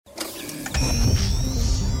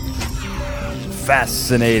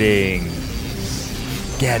fascinating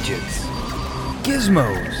gadgets,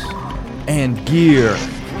 gizmos, and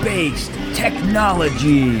gear-based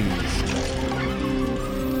technologies.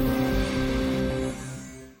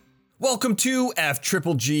 Welcome to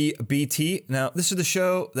FGGBT. Now, this is the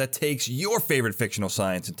show that takes your favorite fictional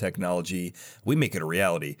science and technology. We make it a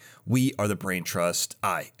reality. We are the Brain Trust.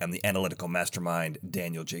 I am the analytical mastermind,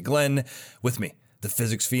 Daniel J. Glenn. With me, the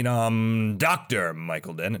physics phenom, Dr.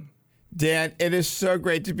 Michael Dennin. Dan, it is so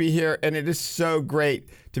great to be here, and it is so great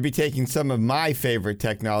to be taking some of my favorite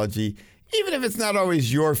technology, even if it's not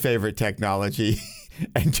always your favorite technology,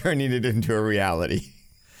 and turning it into a reality.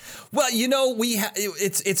 Well, you know,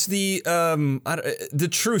 it's the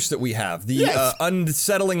truce that we have, the Yes.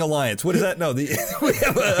 unsettling alliance. What is that? No, we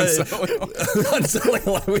have unsettling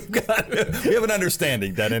alliance. We have an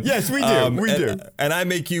understanding, Dennin. Yes, we do. We do. And I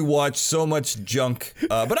make you watch so much junk,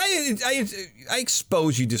 but I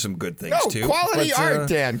expose you to some good things too. Quality art,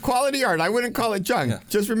 Dan. Quality art. I wouldn't call it junk. Yeah.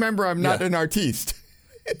 Just remember, I'm not an artiste.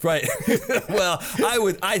 Right. Well,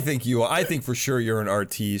 I think you are. I think for sure you're an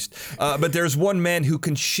artiste. But there's one man who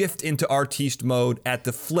can shift into artiste mode at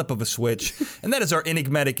the flip of a switch, and that is our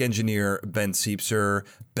enigmatic engineer, Ben Siepser.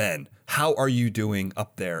 Ben, how are you doing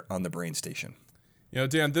up there on the Brain Station? You know,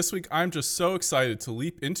 Dan, this week I'm just so excited to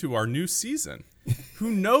leap into our new season.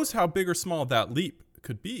 Who knows how big or small that leap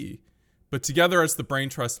could be? But together as the Brain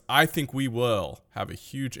Trust, I think we will have a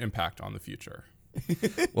huge impact on the future.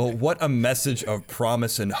 Well, what a message of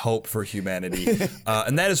promise and hope for humanity.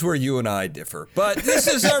 And that is where you and I differ. But this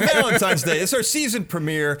is our Valentine's Day. It's our season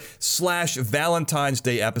premiere / Valentine's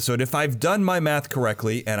Day episode. If I've done my math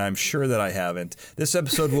correctly, and I'm sure that I haven't, this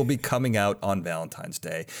episode will be coming out on Valentine's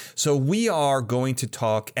Day. So we are going to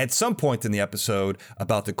talk at some point in the episode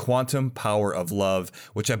about the quantum power of love,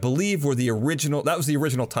 which I believe that was the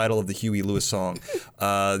original title of the Huey Lewis song.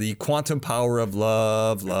 The quantum power of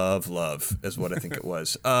love, love, love is what I think it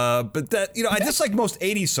was. But that, I dislike most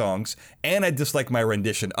 80s songs, and I dislike my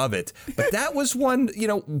rendition of it. But that was one,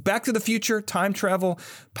 Back to the Future, time travel,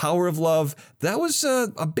 power of love. That was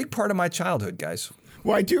a big part of my childhood, guys.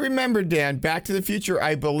 Well, I do remember, Dan, Back to the Future,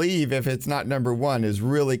 I believe, if it's not number one, is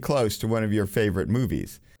really close to one of your favorite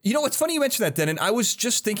movies. You know, it's funny you mentioned that, Dennin. I was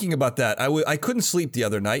just thinking about that. I couldn't sleep the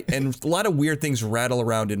other night, and a lot of weird things rattle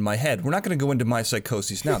around in my head. We're not going to go into my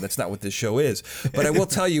psychosis now. That's not what this show is. But I will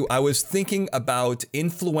tell you, I was thinking about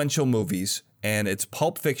influential movies, and it's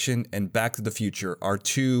Pulp Fiction and Back to the Future are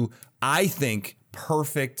two, I think,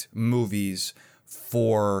 perfect movies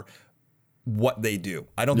for what they do.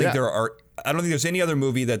 I don't think there's any other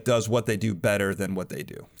movie that does what they do better than what they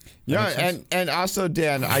do. Yeah, and also,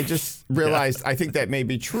 Dan, I just realized I think that may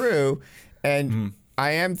be true, and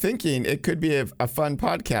I am thinking it could be a fun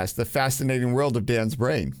podcast, The Fascinating World of Dan's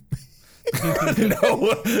Brain.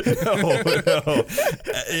 No.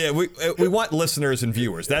 Yeah, we want listeners and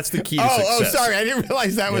viewers. That's the key to success. Oh, sorry. I didn't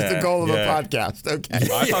realize that was the goal of the podcast. Okay.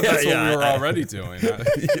 I thought that's what we were already doing.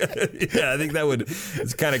 Yeah, I think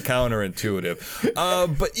it's kind of counterintuitive.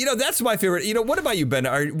 But that's my favorite. What about you, Ben?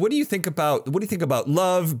 What do you think about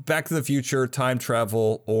love, Back to the Future, time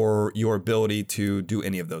travel, or your ability to do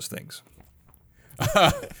any of those things?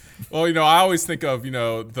 Well, I always think of,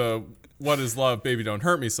 the What Is Love, Baby Don't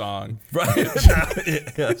Hurt Me song. Right.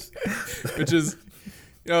 Yes. Which is,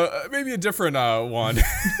 maybe a different one.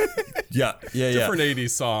 Yeah. Different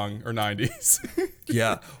 80s song or 90s.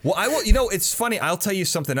 Yeah. Well, I will. It's funny. I'll tell you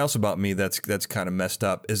something else about me that's kind of messed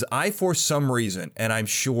up. Is I, for some reason, and I'm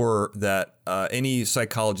sure that any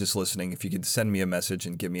psychologist listening, if you could send me a message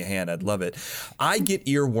and give me a hand, I'd love it. I get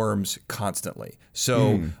earworms constantly.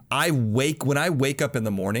 So when I wake up in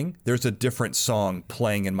the morning, there's a different song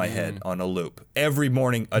playing in my head on a loop. Every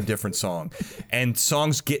morning, a different song, and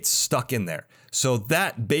songs get stuck in there. So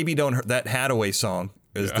that that Hathaway song.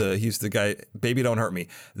 He's the guy, Baby Don't Hurt Me.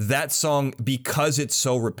 That song, because it's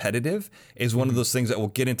so repetitive, is one of those things that will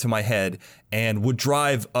get into my head and would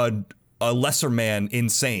drive a lesser man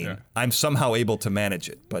insane. Yeah. I'm somehow able to manage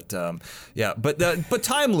it. But but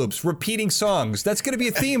time loops, repeating songs, that's going to be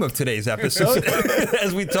a theme of today's episode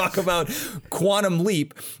as we talk about Quantum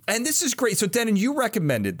Leap. And this is great. So Dennin, you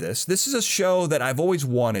recommended this. This is a show that I've always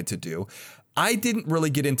wanted to do. I didn't really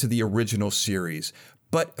get into the original series,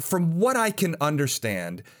 but from what I can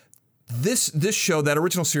understand, this show, that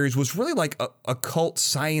original series, was really like a cult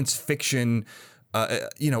science fiction,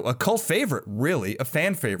 a cult favorite, really, a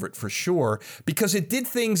fan favorite for sure, because it did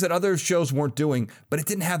things that other shows weren't doing, but it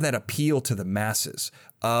didn't have that appeal to the masses.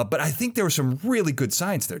 But I think there was some really good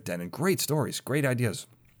science there, Dan, and great stories, great ideas.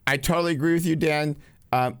 I totally agree with you, Dan.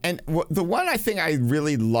 And the one I think I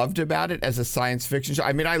really loved about it as a science fiction show,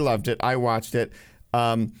 I mean, I loved it. I watched it.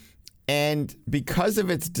 And because of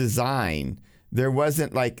its design, there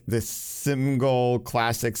wasn't like the single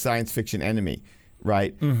classic science fiction enemy,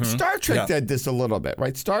 right? Star Trek did this a little bit,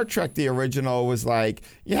 right? Star Trek, the original, was like,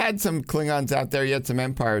 you had some Klingons out there, you had some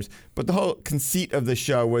empires, but the whole conceit of the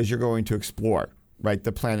show was you're going to explore, right?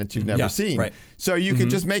 The planets you've never seen. Right. So you could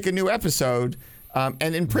just make a new episode, and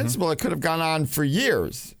in principle, it could have gone on for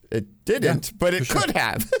years. It didn't, but it could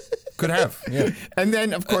have. Could have, yeah. And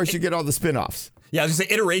then, of course, you get all the spin-offs. Yeah, I was going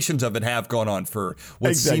to say iterations of it have gone on for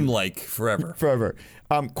what seemed like forever. Forever.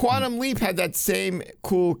 Quantum Leap had that same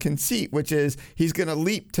cool conceit, which is he's going to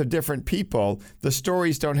leap to different people. The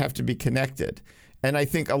stories don't have to be connected. And I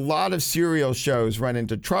think a lot of serial shows run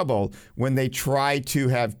into trouble when they try to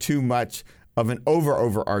have too much of an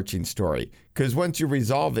overarching story. Because once you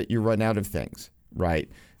resolve it, you run out of things, right?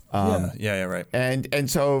 Right.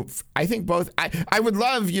 And so I think both. I would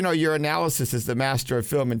love, your analysis as the master of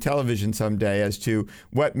film and television someday as to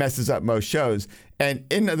what messes up most shows. And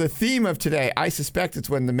in the theme of today, I suspect it's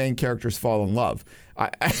when the main characters fall in love.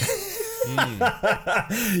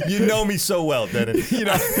 You know me so well, Dennis. And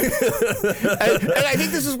I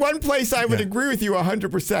think this is one place I would agree with you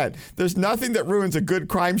 100%. There's nothing that ruins a good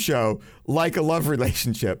crime show like a love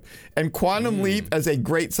relationship. And Quantum Leap, as a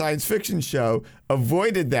great science fiction show,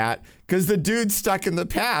 avoided that because the dude's stuck in the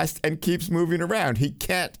past and keeps moving around. He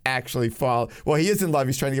can't actually fall. Well, he is in love.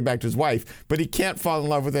 He's trying to get back to his wife, but he can't fall in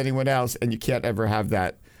love with anyone else, and you can't ever have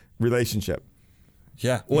that relationship.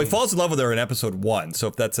 Yeah. Well, he falls in love with her in episode 1. So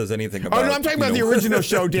if that says anything about... Oh, no, I'm talking about the original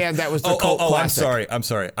show, Dan. That was the cult classic. I'm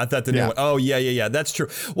sorry. I thought the new one... Oh, yeah. That's true.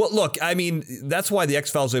 Well, look, I mean, that's why the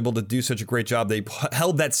X-Files were able to do such a great job. They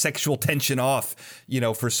held that sexual tension off,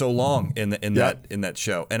 for so long in that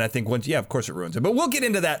show. And I think once... Yeah, of course it ruins it. But we'll get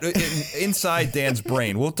into that inside Dan's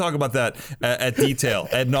brain. We'll talk about that at detail,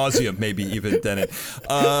 ad nauseum, maybe even, Dennis.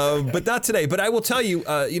 But not today. But I will tell you,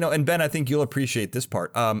 and Ben, I think you'll appreciate this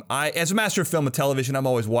part. As a master of film and television, I'm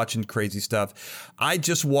always watching crazy stuff. I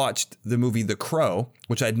just watched the movie The Crow,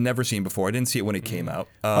 which I'd never seen before. I didn't see it when it came out.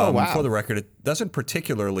 Wow. For the record, it doesn't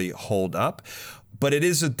particularly hold up, but it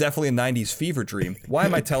is definitely a 90s fever dream. Why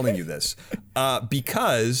am I telling you this?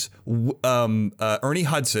 Because Ernie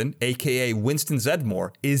Hudson, a.k.a. Winston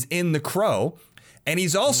Zeddemore, is in The Crow. And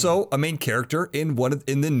he's also a main character in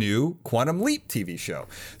the new Quantum Leap TV show.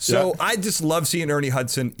 So I just love seeing Ernie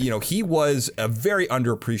Hudson. He was a very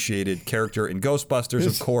underappreciated character in Ghostbusters,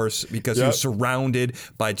 of course, because he was surrounded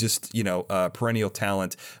by just, perennial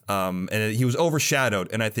talent. And he was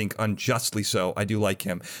overshadowed, and I think unjustly so. I do like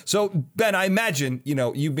him. So, Ben, I imagine,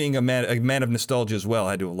 you being a man of nostalgia as well,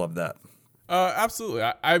 I do love that. Absolutely.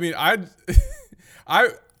 I mean,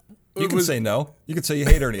 You can say no. You can say you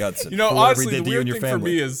hate Ernie Hudson. Honestly, the weird thing for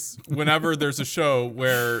me is whenever there's a show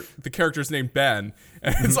where the character's named Ben,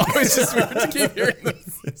 and it's always just weird to keep hearing them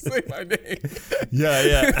say my name.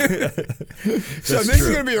 Yeah. So this is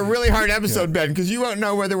going to be a really hard episode, Ben, because you won't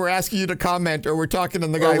know whether we're asking you to comment or we're talking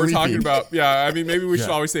on the guy. Or we're leaping. talking about, maybe we should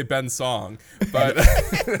always say Ben's song. But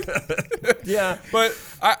yeah. But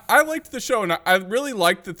I liked the show, and I really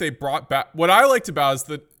liked that they brought back. What I liked about is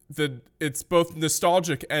that it's both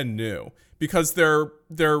nostalgic and new, because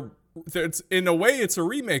it's in a way it's a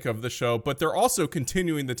remake of the show, but they're also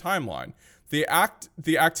continuing the timeline. The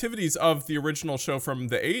activities of the original show from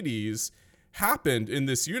the 80s happened in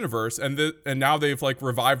this universe, and now they've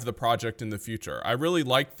revived the project in the future. I really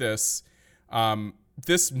like this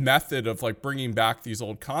this method of bringing back these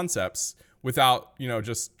old concepts without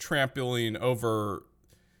just trampling over,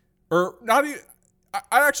 or not even.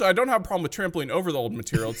 I don't have a problem with trampling over the old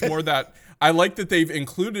material. It's more that I like that they've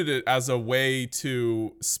included it as a way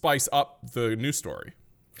to spice up the new story.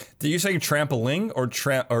 Are you saying trampoline or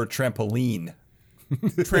trampoline?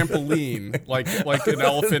 Trampoline, like an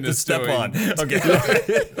elephant is step doing. on. Okay.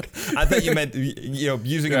 I thought you meant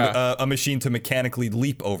using a machine to mechanically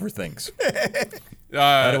leap over things.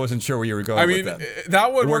 I wasn't sure where you were going with that.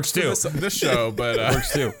 That would works work too. For this show, but it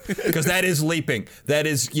works too, because that is leaping. That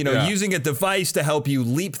is using a device to help you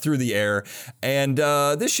leap through the air. And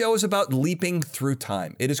this show is about leaping through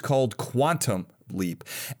time. It is called Quantum Leap,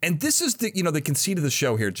 and this is the conceit of the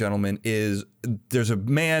show here, gentlemen. Is there's a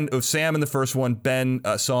man of Sam in the first one, Ben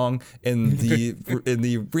Song in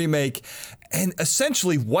the remake, and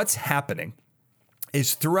essentially what's happening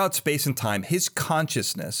is throughout space and time, his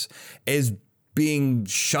consciousness is being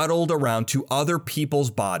shuttled around to other people's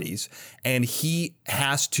bodies, and he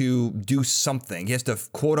has to do something. He has to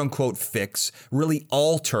quote unquote fix, really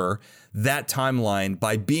alter that timeline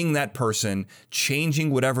by being that person,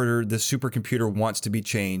 changing whatever the supercomputer wants to be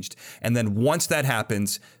changed. And then once that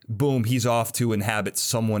happens, boom, he's off to inhabit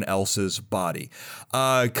someone else's body.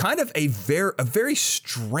 Kind of a very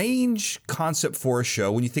strange concept for a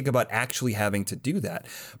show when you think about actually having to do that.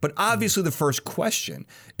 But obviously the first question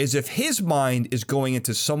is, if his mind is going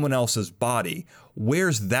into someone else's body,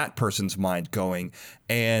 where's that person's mind going?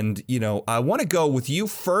 And, I want to go with you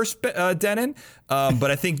first, Denon.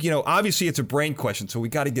 But I think, obviously it's a brain question, so we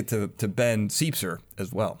got to get to Ben Siepser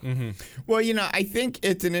as well. Mm-hmm. Well, I think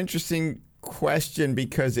it's an interesting question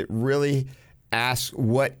because it really asks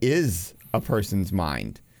what is a person's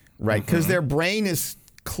mind, right? Because their brain is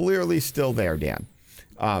clearly still there, Dan.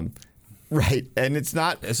 Right, and it's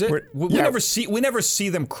not. Is it? We never see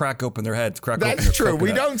them crack open their heads. That's true.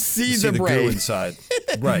 We don't see the brain goo inside.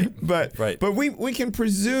 Right. But we can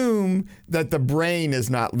presume that the brain is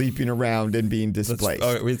not leaping around and being displaced.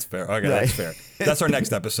 It's fair. Okay, right. That's fair. That's our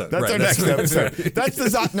next episode. That's our next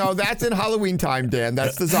episode. That's in Halloween time, Dan.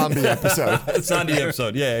 That's the zombie episode. Zombie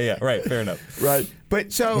episode. Yeah. Right. Fair enough. Right.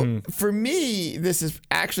 But so for me, this is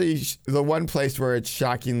actually the one place where it's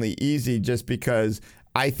shockingly easy, just because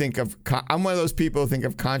I'm one of those people who think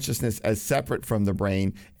of consciousness as separate from the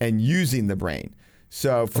brain and using the brain.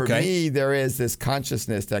 So for me, there is this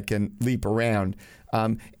consciousness that can leap around.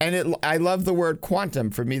 I love the word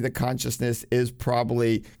quantum. For me, the consciousness is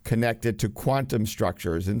probably connected to quantum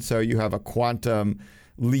structures. And so you have a quantum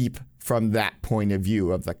leap from that point of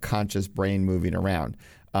view of the conscious brain moving around.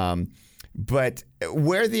 But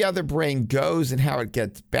where the other brain goes and how it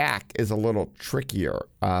gets back is a little trickier.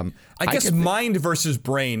 I guess mind versus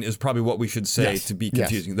brain is probably what we should say to be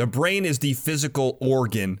confusing. Yes. The brain is the physical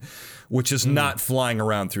organ, which is not flying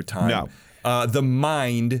around through time. No. The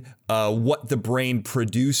mind, what the brain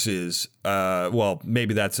produces, well,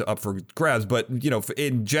 maybe that's up for grabs, but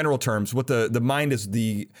in general terms, what the mind is,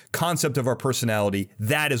 the concept of our personality,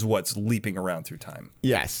 that is what's leaping around through time.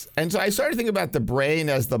 Yes. And so I started thinking about the brain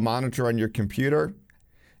as the monitor on your computer,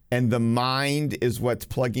 and the mind is what's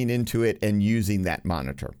plugging into it and using that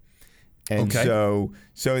monitor. And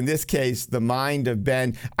so in this case, the mind of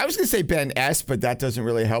Ben, I was going to say Ben S., but that doesn't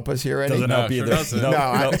really help us here. Doesn't help either. So,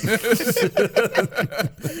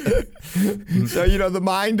 the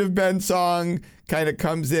mind of Ben Song kind of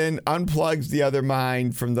comes in, unplugs the other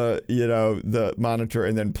mind from the monitor,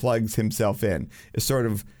 and then plugs himself in. It's sort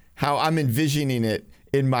of how I'm envisioning it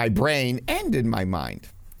in my brain and in my mind.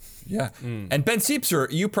 Yeah. And Ben Siepser,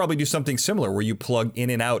 you probably do something similar where you plug in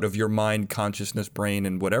and out of your mind, consciousness, brain,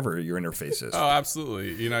 and whatever your interface is. Oh,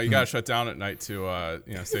 absolutely. You got to shut down at night to,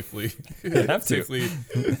 safely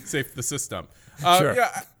safe the system. Sure.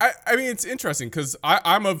 Yeah. I mean, it's interesting because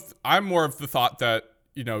I'm more of the thought that,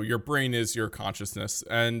 your brain is your consciousness.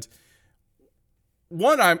 And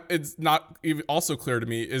it's not even also clear to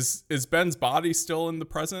me, is Ben's body still in the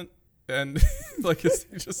present? And is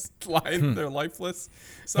he just lying there lifeless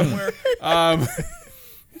somewhere?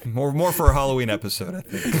 More for a Halloween episode, I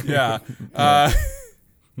think. Yeah.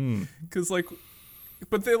 Because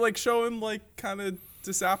but they show him kind of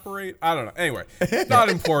disapparate. I don't know. Anyway, not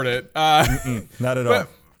important. Not at all.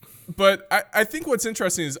 But I think what's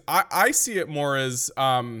interesting is I see it more as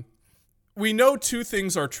we know two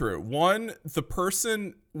things are true. One, the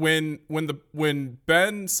person when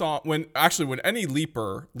any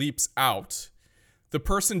leaper leaps out, the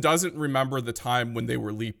person doesn't remember the time when they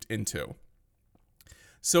were leaped into.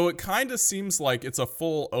 So it kind of seems like it's a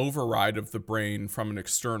full override of the brain from an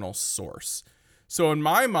external source. So in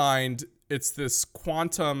my mind, it's this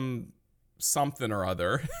quantum something or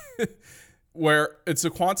other where it's a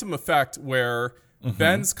quantum effect where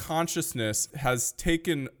Ben Song's consciousness has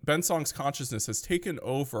taken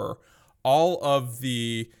over all of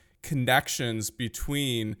the connections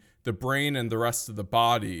between the brain and the rest of the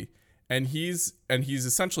body, and he's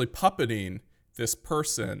essentially puppeting this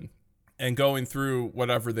person and going through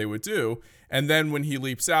whatever they would do. And then when he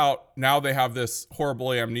leaps out, now they have this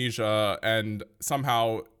horrible amnesia, and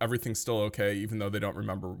somehow everything's still okay, even though they don't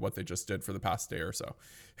remember what they just did for the past day or so.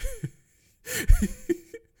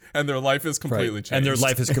 And their life is completely changed. And their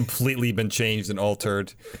life has completely been changed and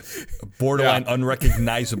altered. Borderline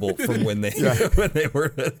unrecognizable from when they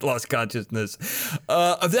were lost consciousness.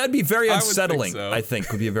 That'd be very unsettling, I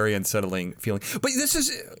think would be a very unsettling feeling. But this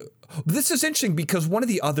is interesting because one of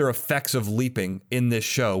the other effects of leaping in this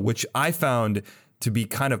show, which I found to be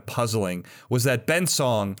kind of puzzling, was that Ben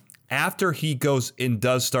Song, after he goes and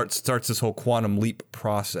starts this whole quantum leap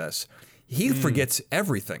process, he forgets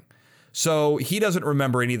everything. So he doesn't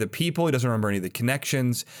remember any of the people. He doesn't remember any of the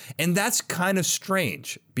connections. And that's kind of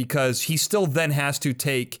strange because he still then has to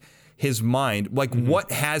take his mind.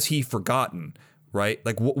 What has he forgotten? right?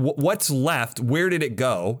 Like what's left? Where did it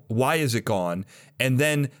go? Why is it gone? And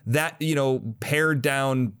then that, pared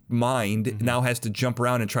down mind now has to jump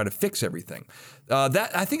around and try to fix everything.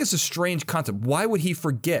 That I think is a strange concept. Why would he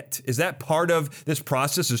forget? Is that part of this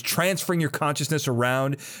process? Is transferring your consciousness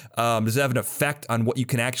around? Does it have an effect on what you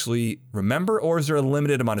can actually remember, or is there a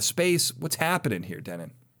limited amount of space? What's happening here,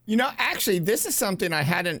 Denon? Actually, this is something I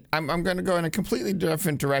hadn't. I'm going to go in a completely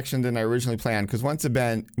different direction than I originally planned, because once a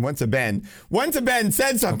Ben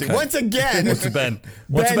said something. Okay. Once again, Once a Ben,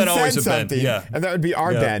 always a Ben. something, Yeah, and that would be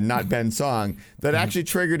our Ben, not Ben's song. That actually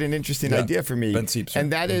triggered an interesting idea for me. Ben Siepser.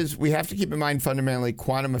 And that is, we have to keep in mind fundamentally,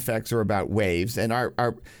 quantum effects are about waves, and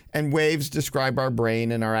and waves describe our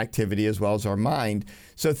brain and our activity as well as our mind.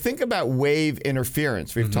 So think about wave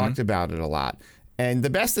interference. We've talked about it a lot. And the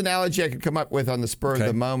best analogy I could come up with on the spur of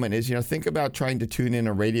the moment is, think about trying to tune in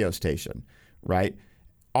a radio station, right?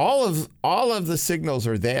 All of the signals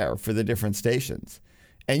are there for the different stations.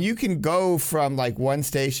 And you can go from like one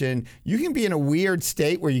station, you can be in a weird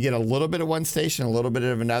state where you get a little bit of one station, a little bit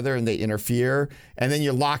of another, and they interfere. And then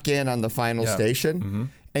you lock in on the final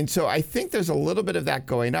station. And so I think there's a little bit of that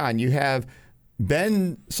going on. You have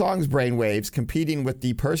Ben Song's brainwaves competing with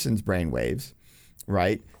the person's brainwaves,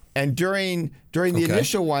 right? And during the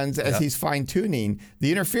initial ones, as he's fine-tuning,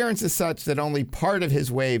 the interference is such that only part of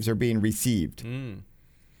his waves are being received. And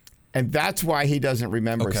that's why he doesn't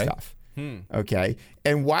remember stuff. Okay?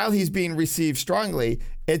 And while he's being received strongly,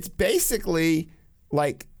 it's basically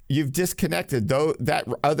like you've disconnected, though that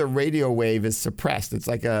other radio wave is suppressed. It's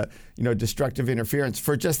like a destructive interference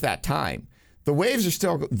for just that time. The waves are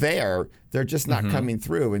still there. They're just not coming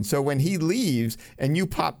through. And so when he leaves and you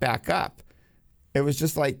pop back up, it was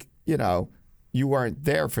just like, you weren't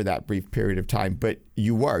there for that brief period of time, but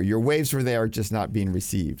you were. Your waves were there, just not being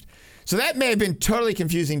received. So that may have been totally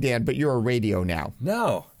confusing, Dan, but you're a radio now.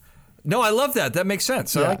 No, I love that. That makes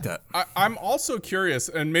sense. I like that. I'm also curious,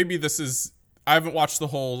 and maybe I haven't watched the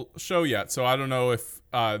whole show yet, so I don't know if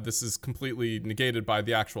this is completely negated by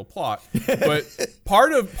the actual plot. But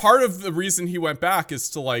part of the reason he went back is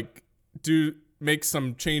to make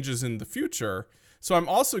some changes in the future. So I'm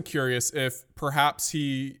also curious if perhaps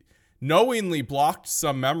he knowingly blocked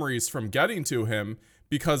some memories from getting to him,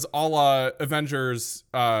 because a la Avengers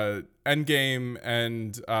Endgame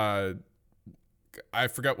and I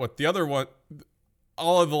forget what the other one,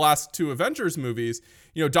 all of the last two Avengers movies,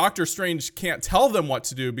 Doctor Strange can't tell them what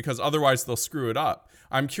to do because otherwise they'll screw it up.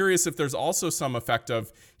 I'm curious if there's also some effect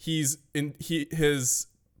of his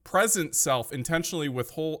present self intentionally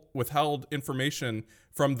withheld information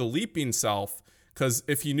from the leaping self, because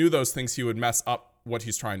if he knew those things, he would mess up what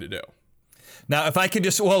he's trying to do. Now, if I could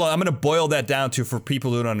just, I'm going to boil that down to, for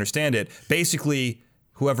people who don't understand it, basically,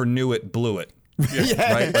 whoever knew it blew it.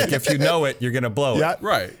 Right? Like if you know it, you're going to blow it.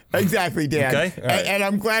 Right. Exactly, Dan. Okay? Right. And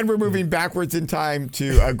I'm glad we're moving backwards in time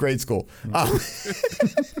to grade school. It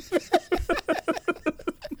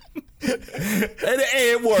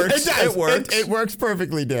works. It does. It works. It works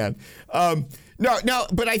perfectly, Dan. No,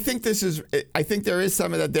 but I think there is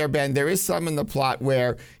some of that there, Ben. There is some in the plot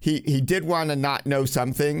where he did want to not know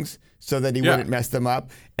some things so that he wouldn't mess them up.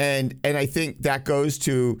 And I think that goes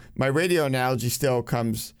to my radio analogy still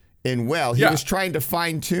comes in well. He was trying to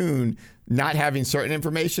fine tune not having certain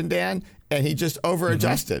information, Dan, and he just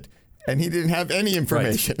over-adjusted. And he didn't have any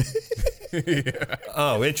information. Right.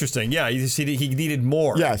 Oh, interesting. Yeah, he needed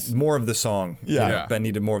more. Yes. More of the song. Yeah. Ben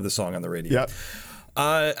needed more of the song on the radio. Yep.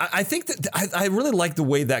 I think that I really like the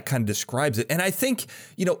way that kind of describes it. And I think,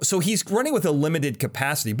 so he's running with a limited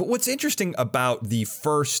capacity. But what's interesting about the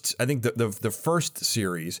first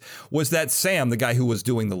series was that Sam, the guy who was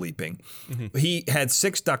doing the leaping, he had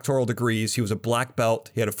 6 doctoral degrees. He was a black belt.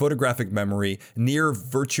 He had a photographic memory, near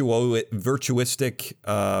virtuistic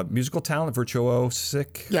musical talent,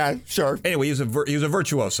 virtuosic. Yeah, sure. Anyway, he was a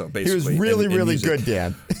virtuoso, basically. He was really, really good,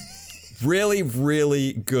 Dan. Really,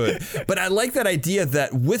 really good. But I like that idea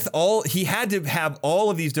that he had to have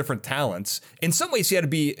all of these different talents. In some ways, he had to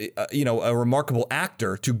be, a remarkable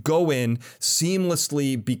actor to go in,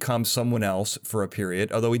 seamlessly become someone else for a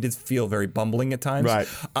period, although he did feel very bumbling at times. Right.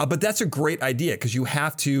 But that's a great idea, because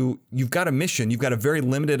you've got a mission. You've got a very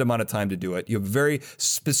limited amount of time to do it. You have very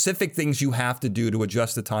specific things you have to do to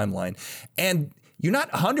adjust the timeline. And you're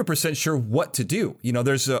not 100% sure what to do.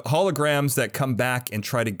 There's holograms that come back and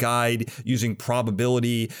try to guide using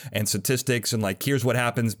probability and statistics and here's what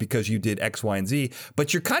happens because you did X, Y, and Z,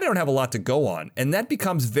 but you kind of don't have a lot to go on. And that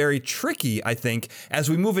becomes very tricky, I think, as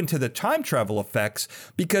we move into the time travel effects,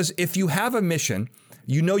 because if you have a mission,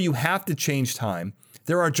 you have to change time.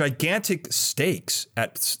 there are gigantic stakes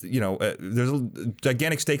at, there's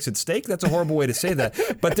gigantic stakes at stake. That's a horrible way to say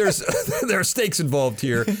that. But there are stakes involved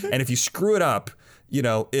here. And if you screw it up,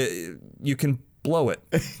 you can blow it.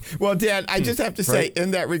 Well, Dan, I just have to say,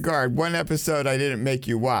 in that regard, one episode I didn't make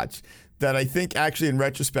you watch that I think actually in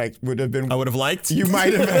retrospect would have been... I would have liked? You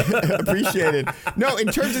might have appreciated. No, in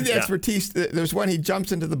terms of the expertise, there's one, he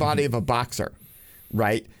jumps into the body of a boxer,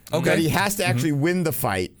 right? Okay. That he has to actually win the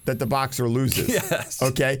fight that the boxer loses. Yes.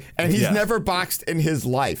 Okay? And he's never boxed in his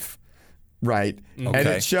life. Right. Okay. And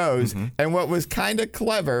it shows. And what was kind of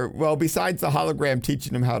clever, well, besides the hologram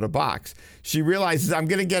teaching him how to box, she realizes I'm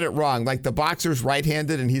going to get it wrong. Like the boxer's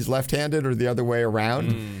right-handed and he's left-handed or the other way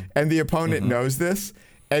around. And the opponent knows this.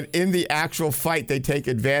 And in the actual fight, they take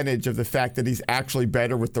advantage of the fact that he's actually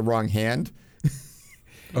better with the wrong hand.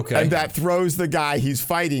 Okay. And that throws the guy he's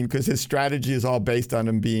fighting because his strategy is all based on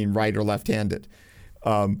him being right or left-handed.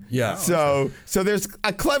 So there's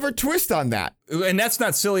a clever twist on that. And that's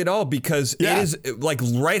not silly at all because it is like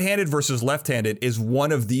right-handed versus left-handed is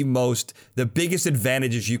one of the biggest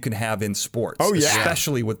advantages you can have in sports. Oh, yeah.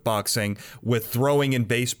 Especially with boxing, with throwing in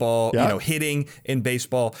baseball, hitting in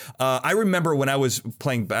baseball. I remember when I was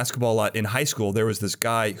playing basketball a lot in high school, there was this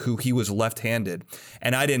guy he was left-handed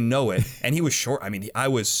and I didn't know it. And he was short. I mean, I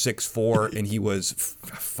was 6'4" and he was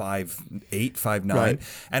 5'8", 5'9". Right.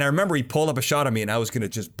 And I remember he pulled up a shot on me and I was going to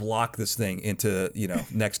just block this thing into,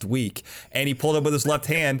 next week. And he pulled up with his left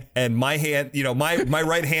hand, and my hand, my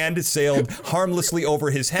right hand sailed harmlessly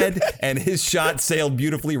over his head, and his shot sailed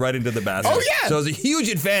beautifully right into the basket. Oh, yeah. So it was a huge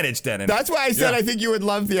advantage, Denon. That's why I said I think you would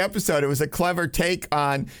love the episode. It was a clever take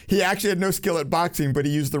on, he actually had no skill at boxing, but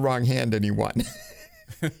he used the wrong hand and he won.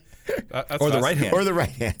 Or the right hand. Or the right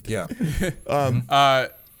hand. Yeah. I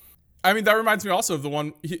mean, that reminds me also of the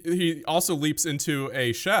one, he also leaps into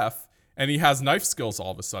a chef, and he has knife skills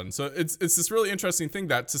all of a sudden. So it's this really interesting thing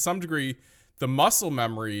that to some degree, the muscle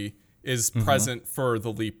memory is present for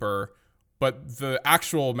the leaper, but the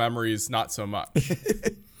actual memory is not so much.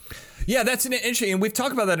 Yeah, that's an interesting, and we've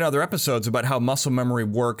talked about that in other episodes about how muscle memory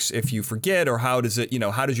works if you forget, or how does it,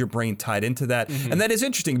 how does your brain tie into that? And that is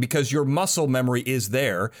interesting because your muscle memory is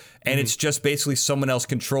there, and it's just basically someone else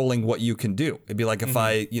controlling what you can do. It'd be like if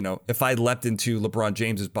I leapt into LeBron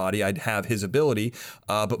James's body, I'd have his ability,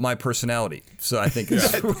 but my personality. So I think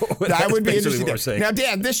that would be interesting. Now,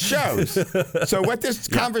 Dan, this shows. So what this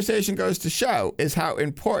conversation goes to show is how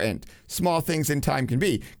important small things in time can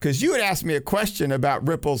be. Because you had asked me a question about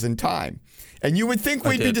ripples in time, and you would think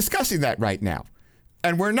we'd be discussing that right now.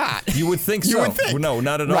 And we're not. You would think so. You would think. No,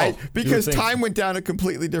 not at all. Right, because time went down a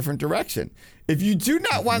completely different direction. If you do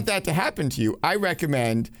not want that to happen to you, I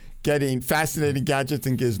recommend getting Fascinating Gadgets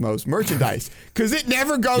and Gizmos merchandise, because it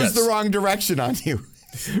never goes the wrong direction on you.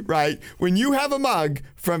 Right? When you have a mug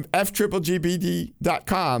from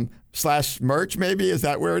fgbt.com/merch, maybe, is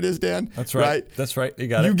that where it is, Dan? That's right. That's right. You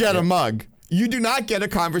got it. You get a mug. You do not get a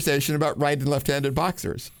conversation about right and left-handed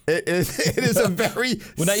boxers. It is a very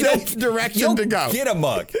safe direction to go. Get a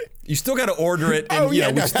mug. You still got to order it, and we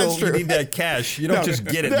need that cash. You don't just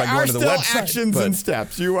get it by going to the website. There are still actions and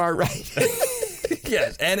steps. You are right.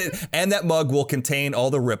 Yes, and that mug will contain all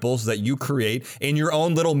the ripples that you create in your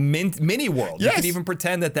own little mini world. Yes. You can even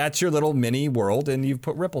pretend that that's your little mini world, and you've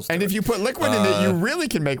put ripples. And if you put liquid in it, you really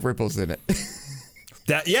can make ripples in it.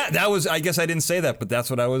 That was, I guess I didn't say that, but that's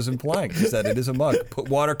what I was implying, is that it is a mug. Put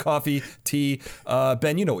water, coffee, tea.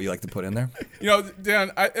 Ben, you know what you like to put in there.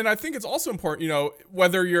 Dan, I think it's also important,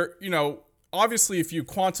 whether you're, obviously if you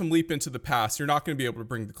quantum leap into the past, you're not going to be able to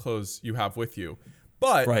bring the clothes you have with you.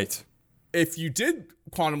 But if you did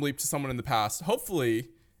quantum leap to someone in the past, hopefully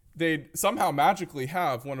they'd somehow magically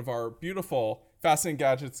have one of our beautiful Fascinating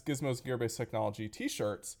Gadgets, Gizmos, Gear-Based Technology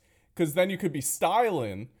t-shirts, because then you could be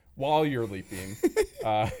styling while you're leaping.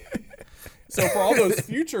 So for all those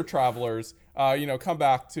future travelers, come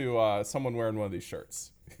back to someone wearing one of these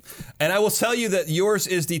shirts. And I will tell you that yours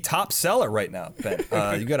is the top seller right now, Ben.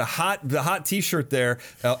 You got the hot t-shirt there,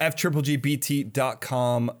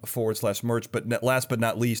 fgbt.com/merch. But last but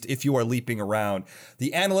not least, if you are leaping around,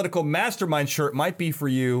 the Analytical Mastermind shirt might be for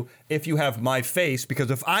you if you have my face, because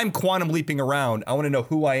if I'm quantum leaping around, I want to know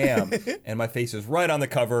who I am. And my face is right on the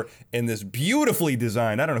cover in this beautifully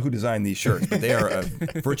designed, I don't know who designed these shirts, but they are a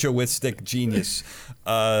virtuistic genius.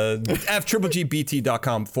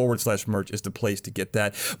 fgbt.com/merch is the place to get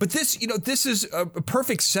that. But this, this is a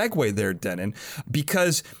perfect segue there, Denon,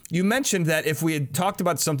 because you mentioned that if we had talked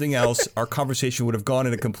about something else, our conversation would have gone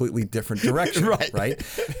in a completely different direction, right?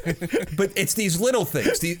 But it's these little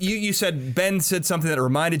things. You said, Ben said something that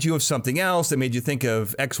reminded you of something else that made you think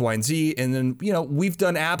of X, Y, and Z, and then, we've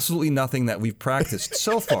done absolutely nothing that we've practiced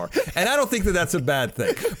so far. And I don't think that that's a bad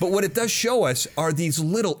thing. But what it does show us are these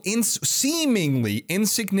little seemingly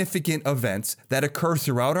insignificant events that occur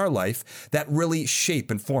throughout our life that really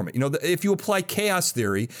shape and form it. If you apply chaos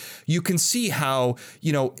theory, you can see how,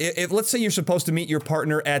 if let's say you're supposed to meet your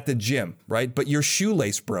partner at the gym, right? But your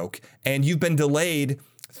shoelace broke and you've been delayed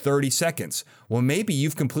 30 seconds. Well, maybe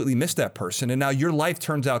you've completely missed that person and now your life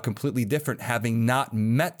turns out completely different having not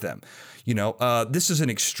met them. This is an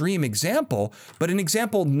extreme example, but an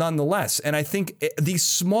example nonetheless. And I think these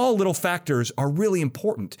small little factors are really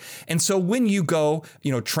important. And so when you go,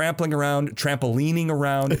 trampolining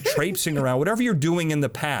around, traipsing around, whatever you're doing in the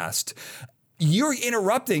past, you're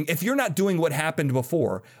interrupting. If you're not doing what happened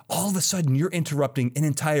before, all of a sudden you're interrupting an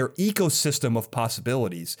entire ecosystem of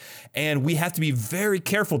possibilities. And we have to be very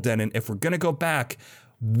careful, Denon, if we're going to go back.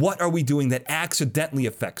 What are we doing that accidentally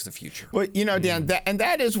affects the future? Well, Dan,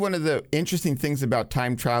 that is one of the interesting things about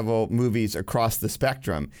time travel movies across the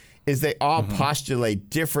spectrum is they all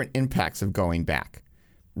postulate different impacts of going back,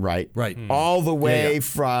 right? Right. All the way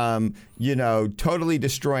from, totally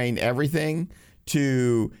destroying everything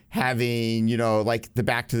to having, like the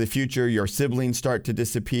Back to the Future, your siblings start to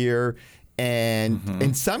disappear. And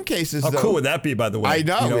in some cases, how cool would that be, by the way? I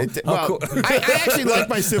know. Cool. I actually like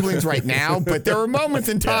my siblings right now, but there were moments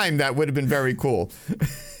in time that would have been very cool.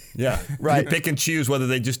 Yeah. Right. You pick and choose whether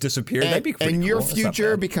they just disappear. That'd be pretty and cool. your That's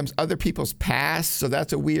future becomes other people's past, so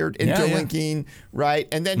that's a weird interlinking, right?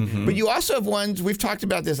 And then, but you also have ones, we've talked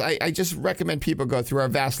about this, I just recommend people go through our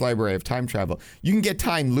vast library of time travel. You can get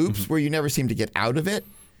time loops where you never seem to get out of it.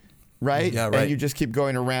 Right? Yeah, right. And you just keep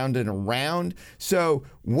going around and around. So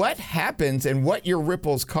what happens and what your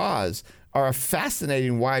ripples cause are a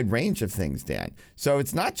fascinating wide range of things, Dan. So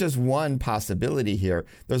it's not just one possibility here.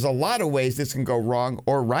 There's a lot of ways this can go wrong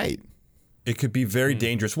or right. It could be very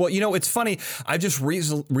dangerous. Well, it's funny. I just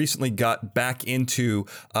recently got back into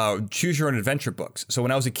choose your own adventure books. So when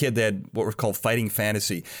I was a kid, they had what were called fighting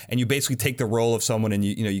fantasy, and you basically take the role of someone and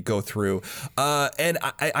you go through. And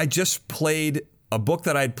I just played a book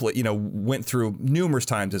that I'd went through numerous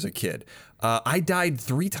times as a kid. I died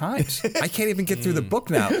 3 times. I can't even get through the book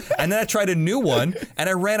now. And then I tried a new one, and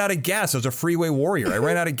I ran out of gas. I was a freeway warrior. I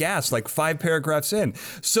ran out of gas like 5 paragraphs in.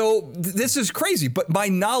 So this is crazy. But my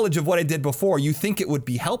knowledge of what I did before, you think it would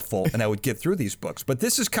be helpful, and I would get through these books. But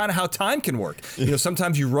this is kind of how time can work.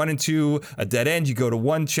 Sometimes you run into a dead end. You go to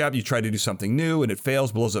one chapter, you try to do something new, and it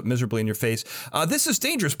fails, blows up miserably in your face. This is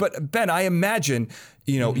dangerous. But Ben, I imagine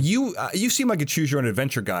you seem like a choose your own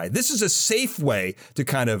adventure guy. This is a safe way to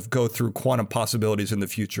kind of go through quantum possibilities in the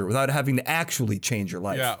future without having to actually change your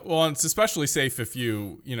life. Yeah, well, and it's especially safe if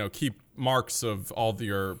you keep marks of all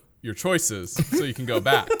your choices so you can go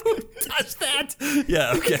back. Touch that.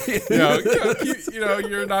 Yeah. Okay.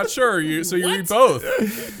 You're not sure. So you read both.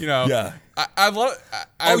 Yeah. I love.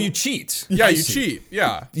 You cheat. Yeah, I you see. cheat.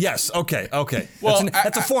 Yeah. Yes. Okay. Well,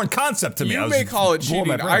 that's a foreign concept to me. You may call it cheating.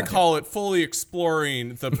 I call it fully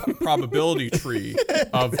exploring the probability tree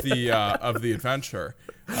of the adventure.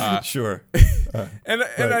 Sure. And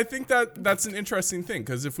I think that's an interesting thing,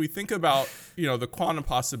 because if we think about the quantum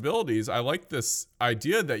possibilities, I like this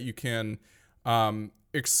idea that you can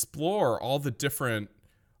explore all the different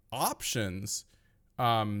options.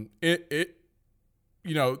 In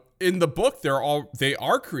the book, they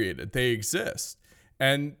are created, they exist,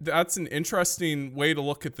 and that's an interesting way to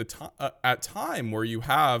look at time, where you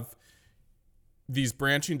have these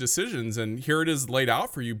branching decisions, and here it is laid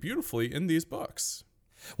out for you beautifully in these books.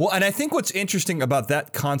 Well, and I think what's interesting about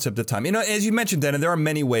that concept of time, as you mentioned, Dan, and there are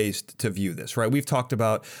many ways to view this, right? We've talked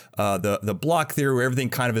about the block theory, where everything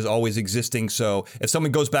kind of is always existing. So if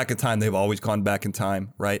someone goes back in time, they've always gone back in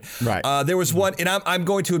time, right? Right. There was one, and I'm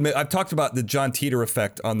going to admit, I've talked about the John Titor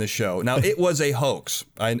effect on this show. Now, it was a hoax.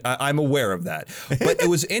 I'm aware of that. But it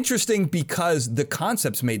was interesting because the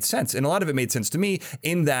concepts made sense. And a lot of it made sense to me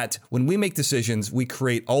in that when we make decisions, we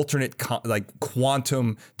create alternate,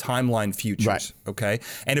 quantum timeline futures, right. Okay?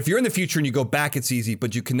 And if you're in the future and you go back, it's easy,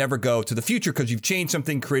 but you can never go to the future because you've changed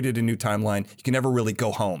something, created a new timeline. You can never really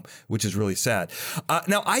go home, which is really sad.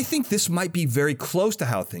 Now, I think this might be very close to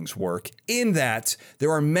how things work in that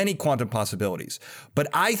there are many quantum possibilities. But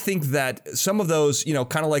I think that some of those,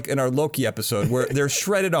 kind of like in our Loki episode where they're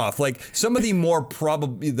shredded off, like some of the more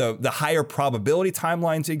the higher probability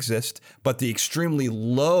timelines exist, but the extremely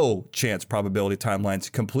low chance probability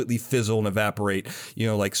timelines completely fizzle and evaporate,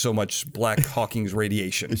 like so much Black Hawking's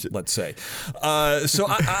radiation, let's say. So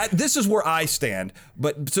this is where I stand.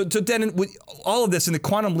 But so Denon, with all of this in the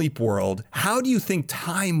quantum leap world, how do you think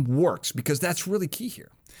time works? Because that's really key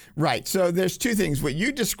here. Right. So there's two things. What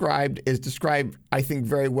you described is described, I think,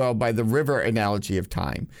 very well by the river analogy of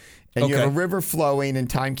time. And you have a river flowing and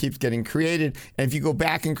time keeps getting created. And if you go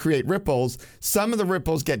back and create ripples, some of the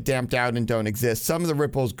ripples get damped out and don't exist. Some of the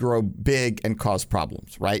ripples grow big and cause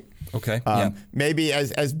problems, right? Okay. Maybe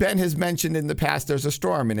as Ben has mentioned in the past, there's a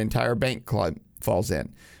storm, an entire bank club falls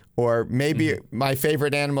in. Or maybe my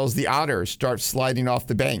favorite animals, the otters, start sliding off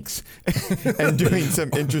the banks and doing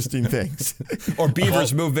some interesting things. Or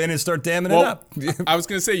beavers move in and start damming it up. I was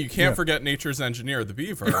going to say, you can't forget nature's engineer, the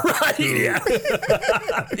beaver.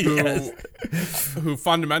 Who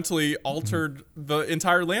fundamentally altered the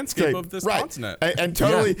entire landscape of this continent. And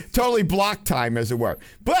totally blocked time, as it were.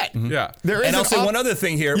 But there is and I'll say one other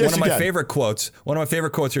thing here. Yes, one of my favorite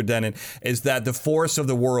quotes here, Denon, is that the forests of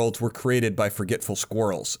the world were created by forgetful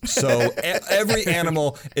squirrels. So every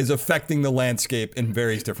animal is affecting the landscape in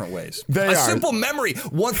various different ways. A simple memory.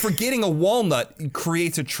 Forgetting a walnut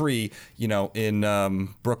creates a tree, in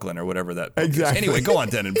Brooklyn or whatever that book is. Anyway, go on,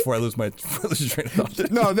 Denon, before I lose train of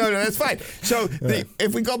thought. No, that's fine. So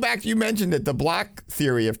if we go back, you mentioned it, the Bloch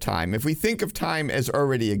theory of time. If we think of time as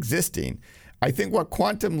already existing, I think what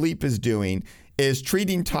Quantum Leap is doing is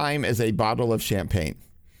treating time as a bottle of champagne,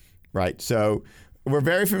 right? So we're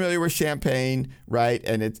very familiar with champagne, right?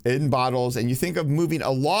 And it's in bottles. And you think of moving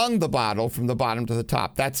along the bottle from the bottom to the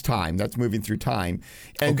top. That's time. That's moving through time.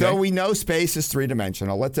 And though we know space is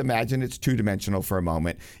three-dimensional, let's imagine it's two-dimensional for a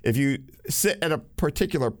moment. If you sit at a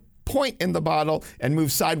particular point in the bottle and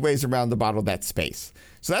move sideways around the bottle, that's space.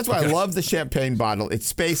 So that's why I love the champagne bottle. It's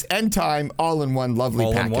space and time all in one lovely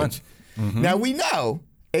package. Now, we know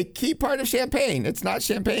a key part of champagne, it's not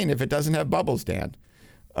champagne if it doesn't have bubbles, Dan.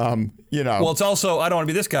 Well, it's also, I don't want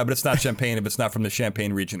to be this guy, but it's not champagne if it's not from the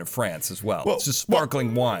Champagne region of France as well. It's just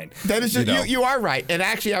sparkling wine. That is just, you are right. And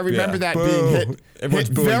actually, I remember that being hit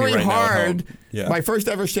very hard. My first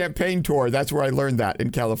ever champagne tour, that's where I learned that,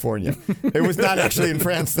 in California. It was not actually in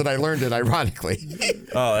France that I learned it, ironically.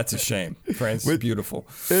 Oh, that's a shame. France is beautiful.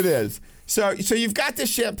 It is. So you've got this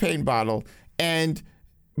champagne bottle, and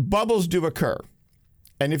bubbles do occur.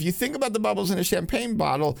 And if you think about the bubbles in a champagne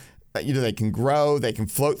bottle, they can grow, they can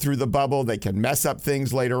float through the bubble, they can mess up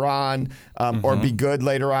things later on, or be good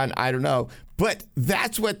later on. I don't know. But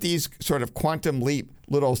that's what these sort of quantum leap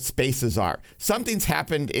little spaces are. Something's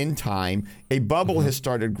happened in time. A bubble has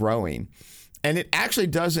started growing. And it actually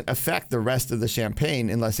doesn't affect the rest of the champagne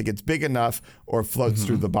unless it gets big enough or floats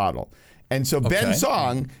through the bottle. And so Ben's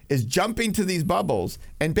song is jumping to these bubbles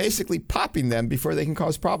and basically popping them before they can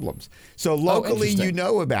cause problems. So locally, you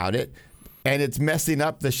know about it. And it's messing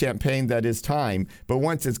up the champagne that is time. But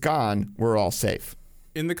once it's gone, we're all safe.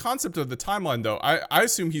 In the concept of the timeline, though, I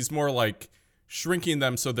assume he's more like shrinking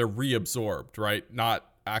them so they're reabsorbed, right? Not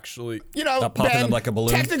actually... not popping them like a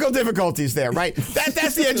balloon. Technical difficulties there, right?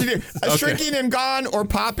 That's the engineer. Shrinking and gone or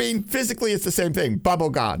popping, physically it's the same thing. Bubble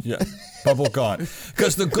gone. Yeah, bubble gone.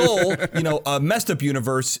 Because the goal, a messed up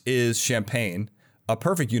universe is champagne. A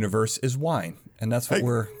perfect universe is wine. And that's what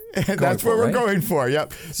we're... That's what we're going for.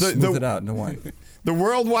 Yep. Smooth it out, no wine. The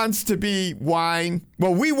world wants to be wine.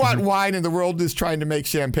 Well, we want wine, and the world is trying to make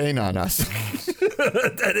champagne on us.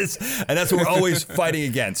 That's what we're always fighting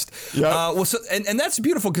against. Yep. And that's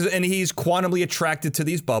beautiful because he's quantumly attracted to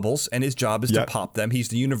these bubbles, and his job is to pop them. He's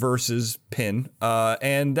the universe's pin,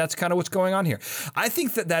 and that's kind of what's going on here. I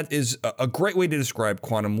think that is a great way to describe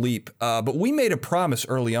quantum leap. But we made a promise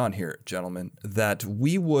early on here, gentlemen, that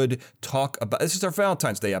we would talk about. This is our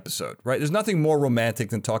Valentine's Day episode, right? There's nothing more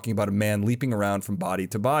romantic than talking about a man leaping around from body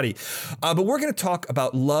to body. But we're going to talk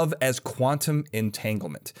about love as quantum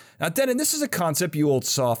entanglement. Now, Denon, this is a concept, you old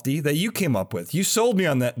softy, that you came up with. You sold me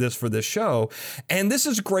on this for this show. And this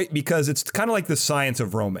is great because it's kind of like the science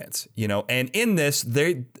of romance, and in this,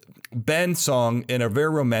 Ben Song, in a very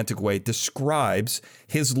romantic way, describes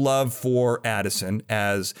his love for Addison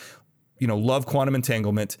as love quantum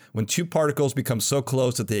entanglement. When two particles become so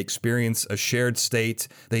close that they experience a shared state,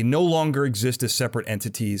 they no longer exist as separate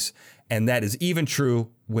entities. And that is even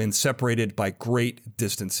true when separated by great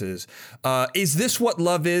distances. Is this what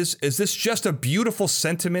love is? Is this just a beautiful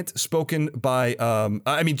sentiment spoken by,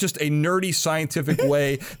 just a nerdy scientific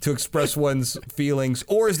way to express one's feelings?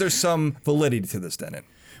 Or is there some validity to this, Denon?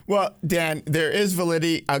 Well, Dan, there is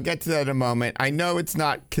validity. I'll get to that in a moment. I know it's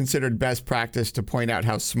not considered best practice to point out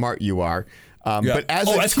how smart you are. But as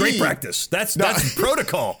that's great practice. That's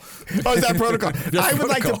protocol. Oh, is that protocol? I would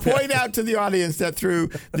like to point out to the audience that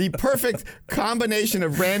through the perfect combination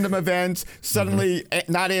of random events, suddenly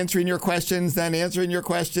not answering your questions, then answering your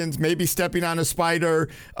questions, maybe stepping on a spider,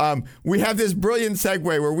 we have this brilliant segue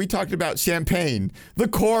where we talked about champagne, the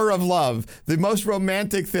core of love, the most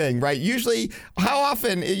romantic thing, right? Usually, how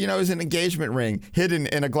often, is an engagement ring hidden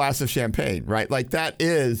in a glass of champagne, right? Like that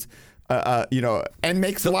is... and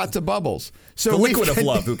makes lots of bubbles. So the liquid of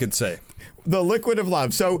love, who could say? The liquid of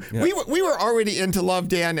love. So we were already into love,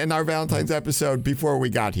 Dan, in our Valentine's episode before we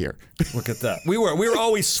got here. Look at that. We were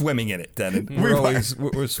always swimming in it, Dan.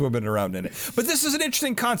 We're swimming around in it. But this is an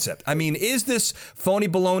interesting concept. I mean, is this phony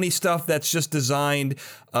baloney stuff that's just designed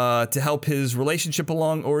to help his relationship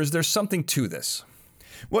along, or is there something to this?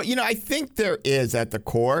 Well, I think there is at the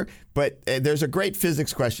core, but there's a great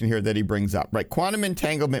physics question here that he brings up, right? Quantum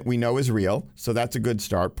entanglement we know is real, so that's a good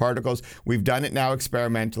start. Particles, we've done it now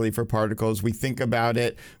experimentally for particles. We think about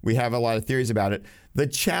it. We have a lot of theories about it. The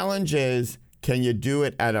challenge is, can you do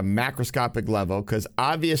it at a macroscopic level? Because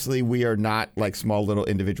obviously we are not like small little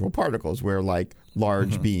individual particles. We're like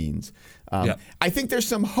large beings. I think there's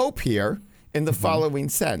some hope here in the following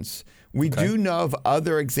sense. We do know of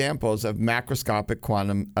other examples of macroscopic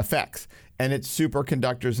quantum effects, and it's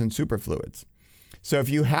superconductors and superfluids. So if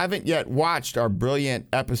you haven't yet watched our brilliant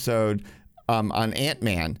episode on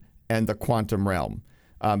Ant-Man and the quantum realm,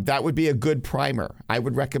 that would be a good primer. I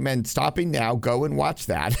would recommend stopping now, go and watch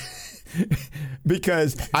that,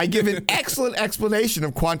 because I give an excellent explanation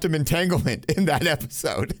of quantum entanglement in that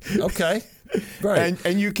episode. Okay. Right.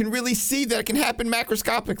 And you can really see that it can happen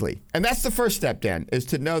macroscopically. And that's the first step, Dan, is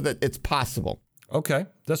to know that it's possible. Okay.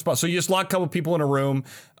 That's possible. So you just lock a couple people in a room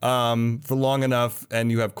for long enough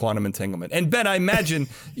and you have quantum entanglement. And Ben, I imagine,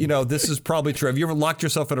 this is probably true. Have you ever locked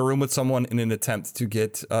yourself in a room with someone in an attempt to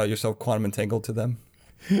get yourself quantum entangled to them?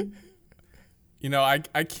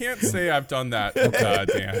 I can't say I've done that,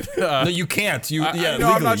 Dan. No, you can't.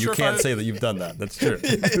 Legally, you can't say that you've done that. That's true.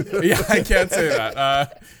 Yeah, I can't say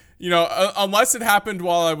that. Unless it happened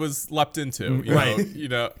while I was leapt into.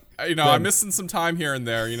 I'm missing some time here and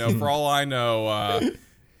there. For all I know,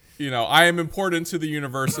 I am important to the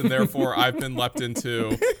universe, and therefore I've been leapt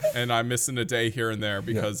into, and I'm missing a day here and there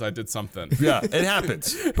because I did something. Yeah, it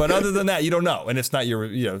happens. But other than that, you don't know, and it's not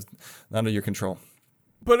not under your control.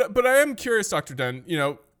 But I am curious, Dr. Den.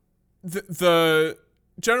 The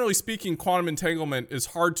generally speaking, quantum entanglement is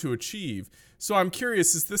hard to achieve. So I'm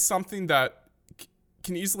curious: is this something that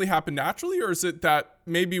can easily happen naturally, or is it that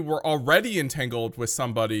maybe we're already entangled with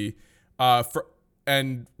somebody,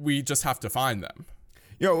 and we just have to find them?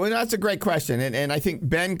 Well, that's a great question. And I think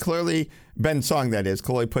Ben Song, that is,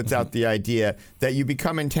 clearly puts out the idea that you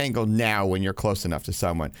become entangled now when you're close enough to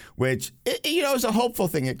someone, which, is a hopeful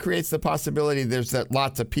thing. It creates the possibility there's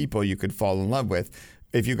lots of people you could fall in love with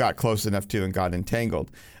if you got close enough to and got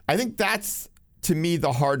entangled. I think that's, to me,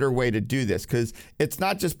 the harder way to do this, because it's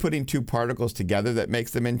not just putting two particles together that makes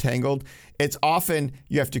them entangled. It's often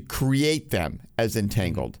you have to create them as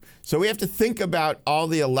entangled. So we have to think about all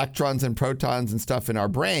the electrons and protons and stuff in our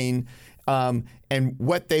brain and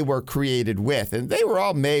what they were created with. And they were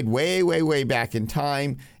all made way, way, way back in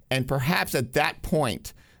time. And perhaps at that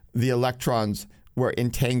point, the electrons were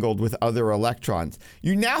entangled with other electrons.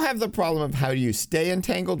 You now have the problem of how do you stay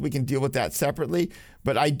entangled. We can deal with that separately.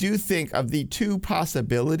 But I do think of the two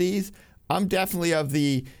possibilities, I'm definitely of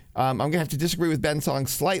the, I'm going to have to disagree with Ben Song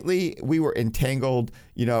slightly. We were entangled,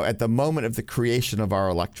 at the moment of the creation of our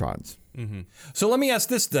electrons. Mm-hmm. So let me ask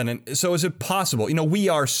this then. So is it possible, we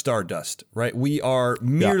are stardust, right? We are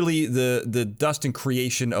merely the dust and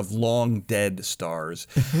creation of long dead stars.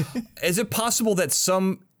 Is it possible that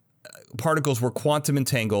some particles were quantum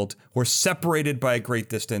entangled, were separated by a great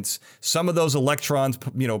distance? Some of those electrons,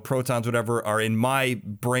 protons, whatever, are in my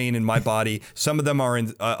brain, in my body. Some of them are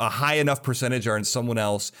in a high enough percentage are in someone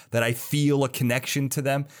else that I feel a connection to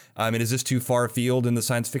them. Is this too far afield in the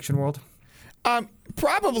science fiction world?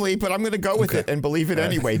 Probably, but I'm going to go with it and believe it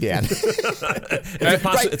anyway, Dan.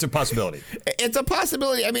 It's a possibility. It's a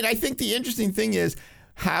possibility. I think the interesting thing is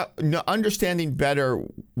how understanding better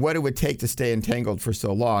what it would take to stay entangled for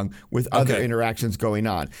so long with other interactions going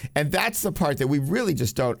on. And that's the part that we really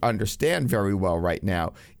just don't understand very well right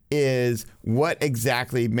now, is what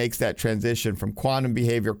exactly makes that transition from quantum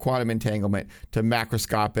behavior, quantum entanglement, to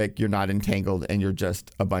macroscopic, you're not entangled and you're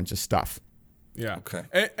just a bunch of stuff. Yeah. Okay.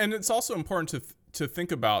 And it's also important to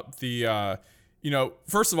think about the,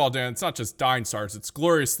 first of all, Dan, it's not just dying stars, it's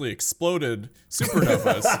gloriously exploded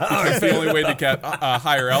supernovas. Because the only way to get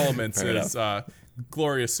higher elements is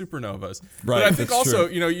glorious supernovas. Right, but I think also,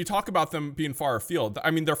 true. You talk about them being far afield.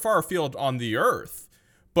 I mean, they're far afield on the Earth,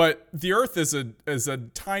 but the Earth is a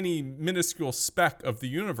tiny, minuscule speck of the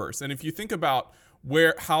universe. And if you think about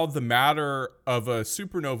how the matter of a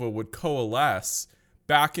supernova would coalesce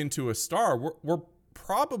back into a star, we are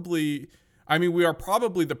probably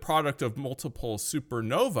the product of multiple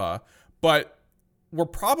supernova, but we're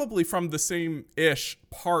probably from the same-ish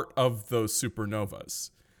part of those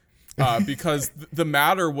supernovas. Because the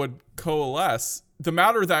matter would coalesce. The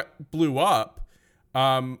matter that blew up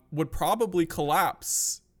would probably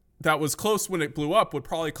collapse. That was close when it blew up would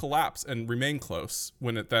probably collapse and remain close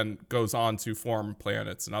when it then goes on to form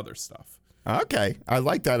planets and other stuff. Okay, I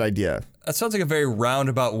like that idea. That sounds like a very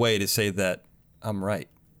roundabout way to say that I'm right.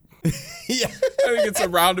 Yeah, I think it's a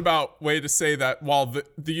roundabout way to say that while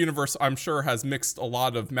the universe, I'm sure, has mixed a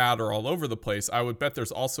lot of matter all over the place, I would bet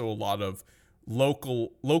there's also a lot of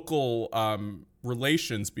local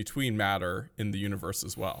relations between matter in the universe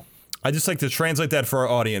as well. I just like to translate that for our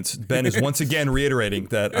audience. Ben is once again reiterating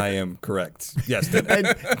that I am correct. Yes, Dan.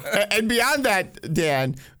 And beyond that,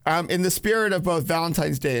 Dan, in the spirit of both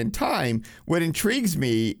Valentine's Day and time, what intrigues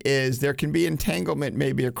me is there can be entanglement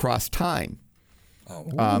maybe across time.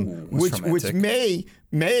 Which may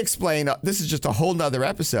explain, this is just a whole nother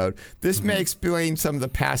episode, this may explain some of the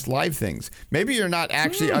past life things. Maybe you're not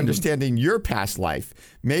actually understanding your past life.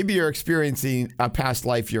 Maybe you're experiencing a past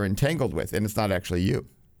life you're entangled with, and it's not actually you.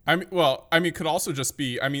 It could also just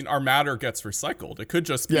be, our matter gets recycled. It could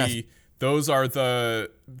just be, those are the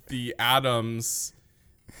atoms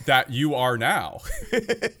that you are now.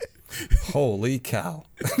 Holy cow.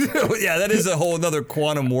 Yeah, that is a whole another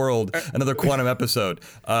quantum world, another quantum episode.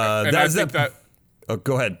 Oh,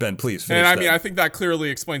 go ahead, Ben, please. And I think that clearly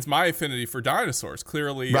explains my affinity for dinosaurs.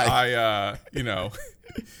 Clearly, right.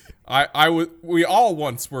 We all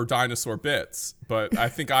once were dinosaur bits, but I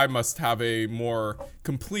think I must have a more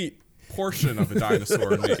complete portion of a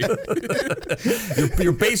dinosaur in me.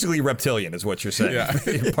 You're basically reptilian, is what you're saying. Yeah.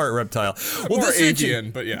 You're part reptile. Well, more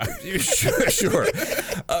avian, but yeah. Sure.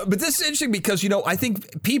 But this is interesting because, I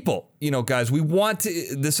think people, guys, we want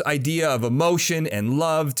this idea of emotion and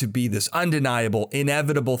love to be this undeniable,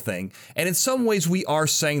 inevitable thing. And in some ways we are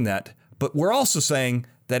saying that, but we're also saying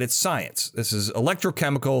that it's science. This is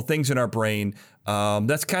electrochemical things in our brain.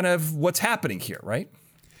 That's kind of what's happening here, right?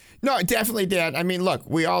 No, definitely, Dan. Look,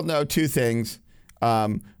 we all know two things,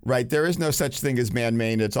 right? There is no such thing as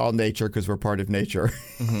man-made. It's all nature because we're part of nature.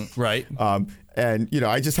 Mm-hmm. Right. And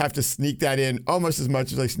I just have to sneak that in almost as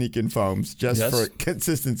much as I sneak in foams, just for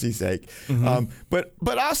consistency's sake. Mm-hmm.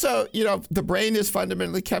 But also, the brain is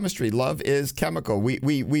fundamentally chemistry. Love is chemical.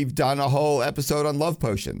 We've done a whole episode on love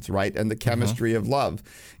potions, right? And the chemistry of love.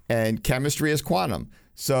 And chemistry is quantum.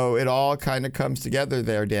 So it all kind of comes together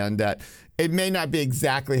there, Dan, that it may not be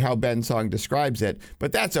exactly how Ben Song describes it,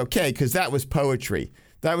 but that's okay because that was poetry.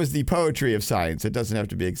 That was the poetry of science. It doesn't have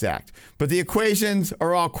to be exact. But the equations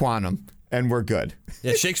are all quantum, and we're good.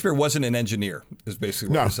 Yeah, Shakespeare wasn't an engineer, is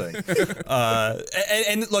basically what we're saying.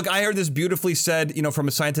 And look, I heard this beautifully said, from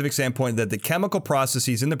a scientific standpoint, that the chemical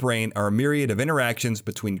processes in the brain are a myriad of interactions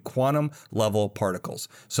between quantum level particles.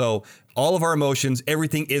 So all of our emotions,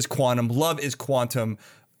 everything is quantum. Love is quantum.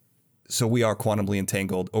 So we are quantumly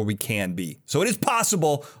entangled, or we can be. So it is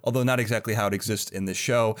possible, although not exactly how it exists in this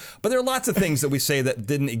show. But there are lots of things that we say that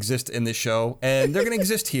didn't exist in this show, and they're going to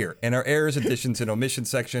exist here in our errors, additions, and omissions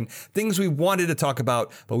section. Things we wanted to talk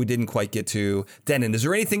about, but we didn't quite get to. Denon, is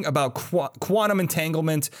there anything about quantum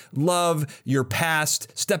entanglement, love, your past,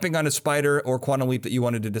 stepping on a spider, or quantum leap that you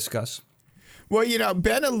wanted to discuss? Well,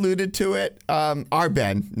 Ben alluded to it. Our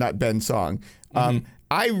Ben, not Ben Song.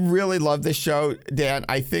 I really love this show, Dan.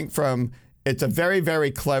 I think it's a very,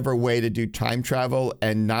 very clever way to do time travel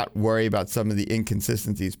and not worry about some of the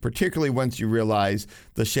inconsistencies, particularly once you realize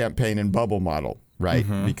the champagne and bubble model, right?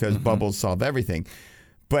 Because bubbles solve everything.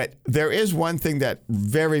 But there is one thing that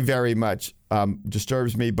very, very much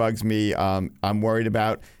disturbs me, bugs me, I'm worried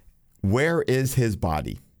about. Where is his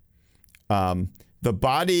body? The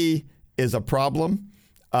body is a problem.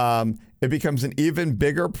 It becomes an even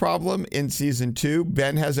bigger problem in season 2.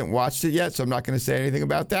 Ben hasn't watched it yet, so I'm not going to say anything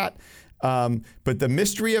about that. But the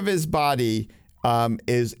mystery of his body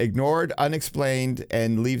is ignored, unexplained,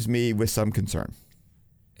 and leaves me with some concern.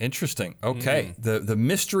 Interesting. Okay. The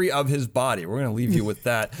mystery of his body. We're going to leave you with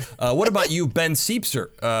that. What about you, Ben Siepser?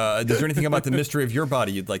 Is there anything about the mystery of your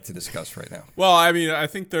body you'd like to discuss right now? Well, I mean, I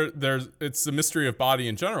think it's the mystery of body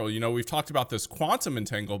in general. You know, we've talked about this quantum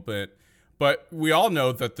entanglement, but we all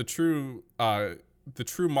know that the true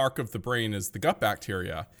mark of the brain is the gut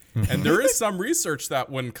bacteria. And there is some research that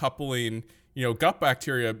when coupling, you know, gut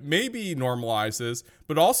bacteria maybe normalizes,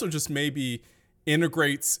 but also just maybe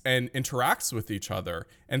integrates and interacts with each other.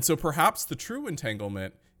 And so perhaps the true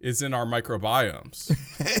entanglement is in our microbiomes.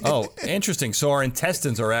 Oh, interesting. So our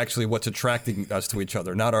intestines are actually what's attracting us to each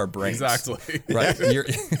other, not our brains. Exactly. Right.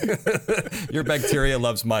 Your bacteria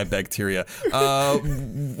loves my bacteria.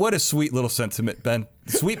 What a sweet little sentiment, Ben.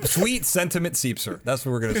 Sweet sentiment Siepser. That's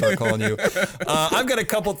what we're going to start calling you. I've got a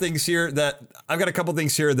couple things here that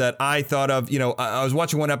I thought of. You know, I was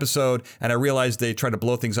watching one episode and I realized they try to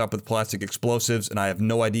blow things up with plastic explosives, and I have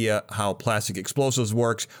no idea how plastic explosives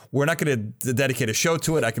works. We're not going to dedicate a show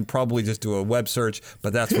to it. I can probably just do a web search,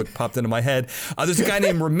 but that's what popped into my head. There's a guy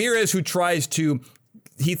named Ramirez who tries to.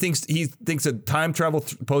 He thinks that time travel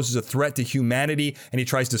poses a threat to humanity, and he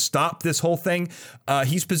tries to stop this whole thing.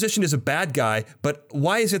 He's positioned as a bad guy, but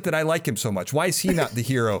why is it that I like him so much? Why is he not the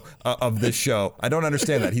hero of this show? I don't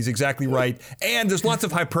understand that. He's exactly right. And there's lots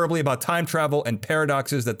of hyperbole about time travel and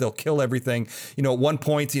paradoxes that they'll kill everything. You know, at one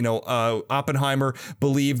point, you know, Oppenheimer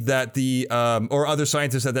believed that or other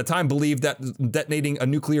scientists at that time believed that detonating a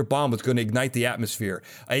nuclear bomb was going to ignite the atmosphere.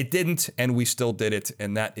 It didn't, and we still did it,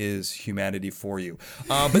 and that is humanity for you.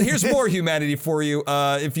 But here's more humanity for you.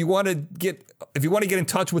 If you want to get in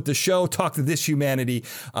touch with the show, talk to This Humanity,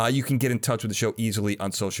 you can get in touch with the show easily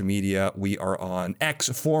on social media. We are on X,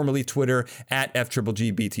 formerly Twitter, at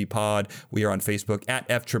FGGBTpod. We are on Facebook at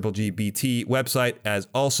FGGBT. Website as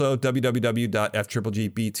also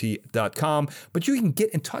www.FGGBT.com. But you can get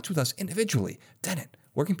in touch with us individually. Denon,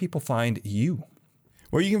 where can people find you?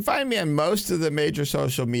 Well, you can find me on most of the major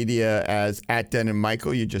social media as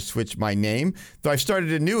 @DenonMichael. You just switch my name. Though I've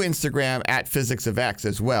started a new Instagram @PhysicsOfX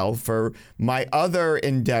as well for my other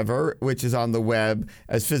endeavor, which is on the web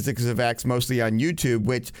as Physics of X, mostly on YouTube,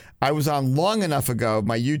 which I was on long enough ago.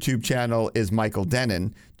 My YouTube channel is Michael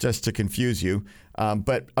Denon, just to confuse you.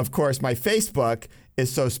 But of course, my Facebook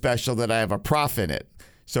is so special that I have a prof in it.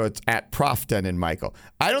 So it's @Prof Denon Michael.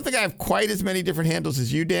 I don't think I have quite as many different handles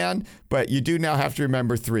as you, Dan, but you do now have to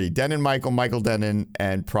remember 3: Denon Michael, Michael Denon,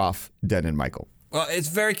 and Prof Denon Michael. Well, it's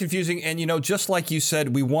very confusing. And, you know, just like you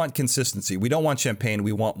said, we want consistency. We don't want champagne.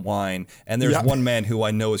 We want wine. And there's one man who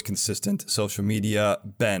I know is consistent. Social media.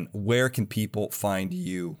 Ben, where can people find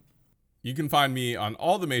you? You can find me on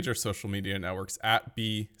all the major social media networks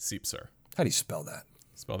 @BSiepser. How do you spell that?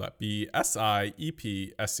 Spell that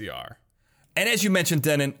BSIEPSER. And as you mentioned,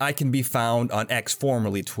 Denon, I can be found on X,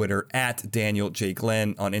 formerly Twitter,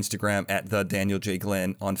 @DanielJGlenn, on Instagram,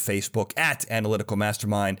 @TheDanielJGlenn, on Facebook,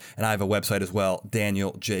 @AnalyticalMastermind, and I have a website as well,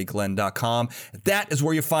 DanielJGlenn.com. That is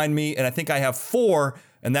where you find me, and I think I have 4,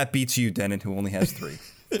 and that beats you, Denon, who only has 3.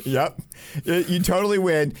 Yep. You totally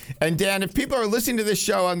win. And Dan, if people are listening to this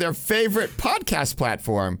show on their favorite podcast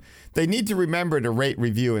platform, they need to remember to rate,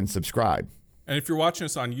 review, and subscribe. And if you're watching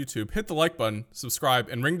us on YouTube, hit the like button, subscribe,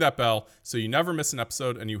 and ring that bell so you never miss an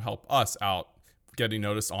episode and you help us out getting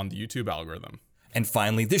noticed on the YouTube algorithm. And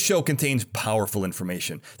finally, this show contains powerful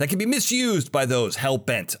information that can be misused by those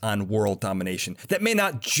hell-bent on world domination. That may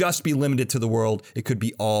not just be limited to the world, it could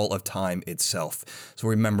be all of time itself. So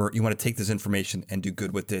remember, you want to take this information and do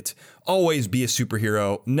good with it. Always be a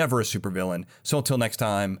superhero, never a supervillain. So until next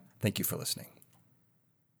time, thank you for listening.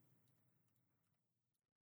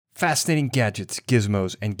 Fascinating Gadgets,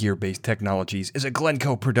 Gizmos, and Gear-Based Technologies is a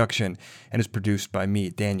Glencoe production and is produced by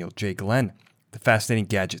me, Daniel J. Glenn. The Fascinating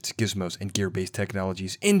Gadgets, Gizmos, and Gear-Based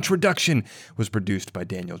Technologies introduction was produced by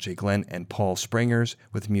Daniel J. Glenn and Paul Sprangers,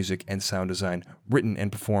 with music and sound design written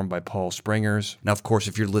and performed by Paul Sprangers. Now, of course,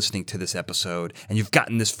 if you're listening to this episode and you've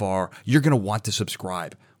gotten this far, you're going to want to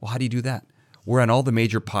subscribe. Well, how do you do that? We're on all the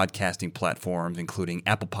major podcasting platforms, including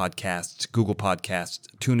Apple Podcasts, Google Podcasts,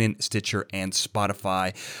 TuneIn, Stitcher, and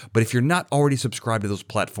Spotify. But if you're not already subscribed to those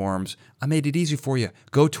platforms, I made it easy for you.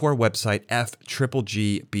 Go to our website,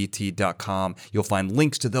 fggbT.com. You'll find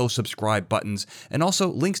links to those subscribe buttons and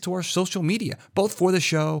also links to our social media, both for the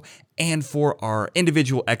show and for our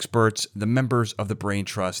individual experts, the members of the Brain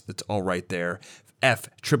Trust. That's all right there.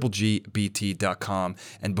 FGGBT.com.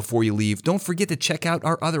 And before you leave, don't forget to check out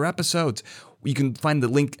our other episodes. You can find the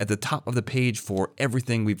link at the top of the page for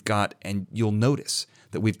everything we've got, and you'll notice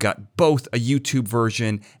that we've got both a YouTube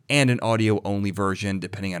version and an audio-only version.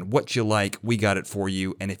 Depending on what you like, we got it for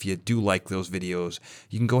you. And if you do like those videos,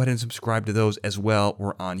 you can go ahead and subscribe to those as well.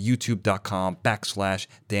 We're on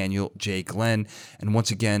youtube.com/Daniel J. Glenn. And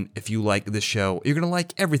once again, if you like this show, you're going to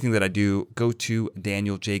like everything that I do. Go to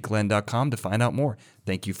danieljglenn.com to find out more.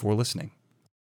 Thank you for listening.